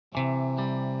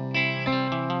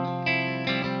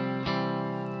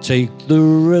Take the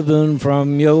ribbon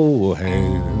from your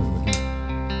hair,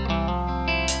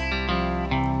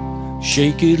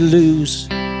 shake it loose,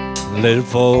 let it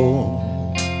fall,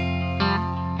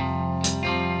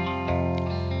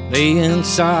 laying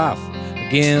soft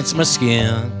against my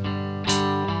skin,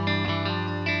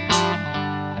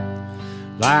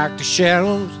 like the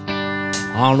shadows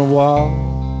on the wall.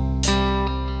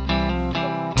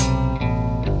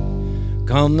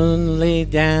 Come and lay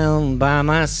down by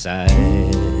my side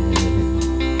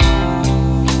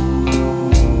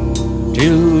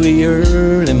till the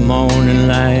early morning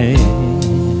light.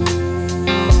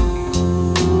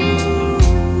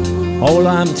 All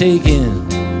I'm taking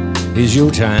is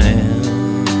your time.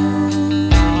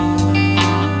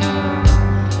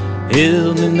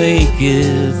 Help me make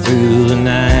it through the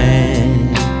night.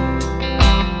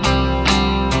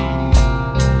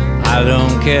 I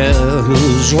don't care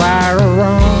who's right or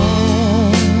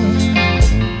wrong.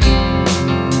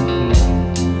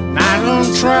 I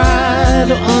don't try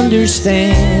to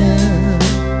understand.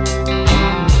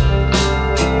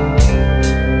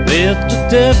 Let the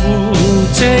devil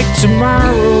take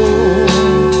tomorrow.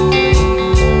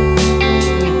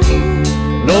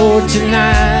 Lord,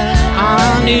 tonight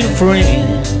I need a friend.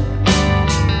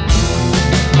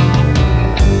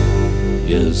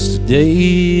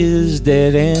 Yesterday is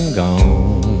dead and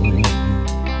gone,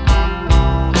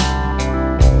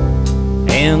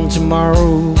 and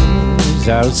tomorrow's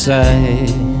outside,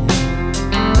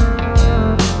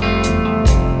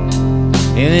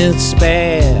 and it's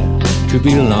bad to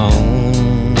be alone.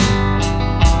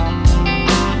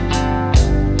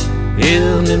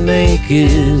 Help me make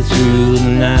it through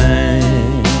the night.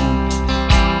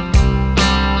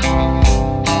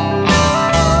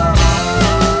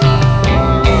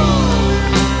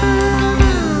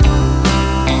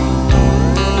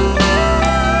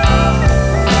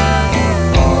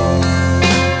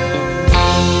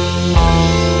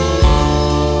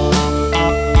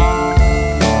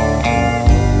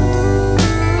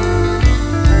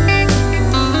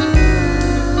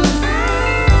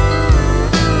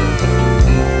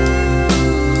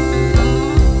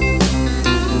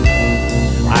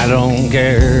 I don't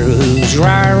care who's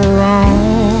right or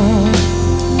wrong,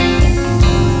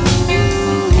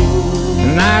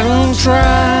 and I don't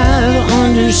try to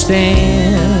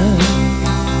understand.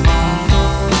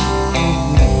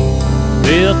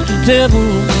 Let the devil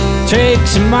take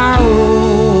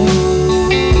tomorrow.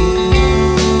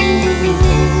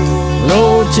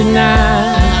 Lord,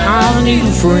 tonight I need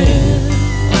a friend.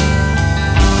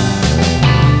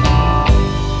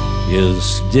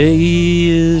 Yesterday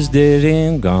is dead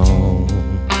and gone,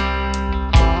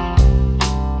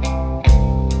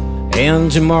 and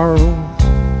tomorrow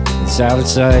it's out of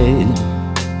sight,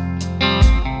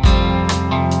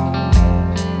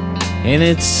 and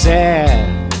it's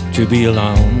sad to be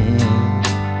alone.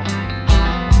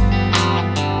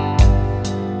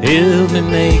 Help me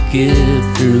make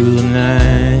it through the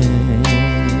night.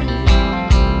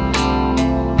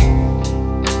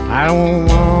 I don't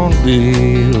want to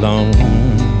be alone.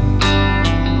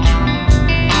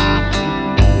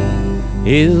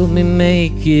 Help me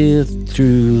make it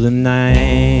through the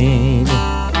night.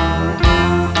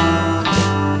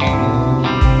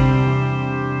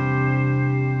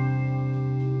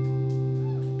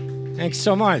 Thanks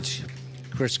so much.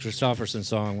 Kris Kristofferson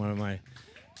song, one of my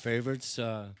favorites.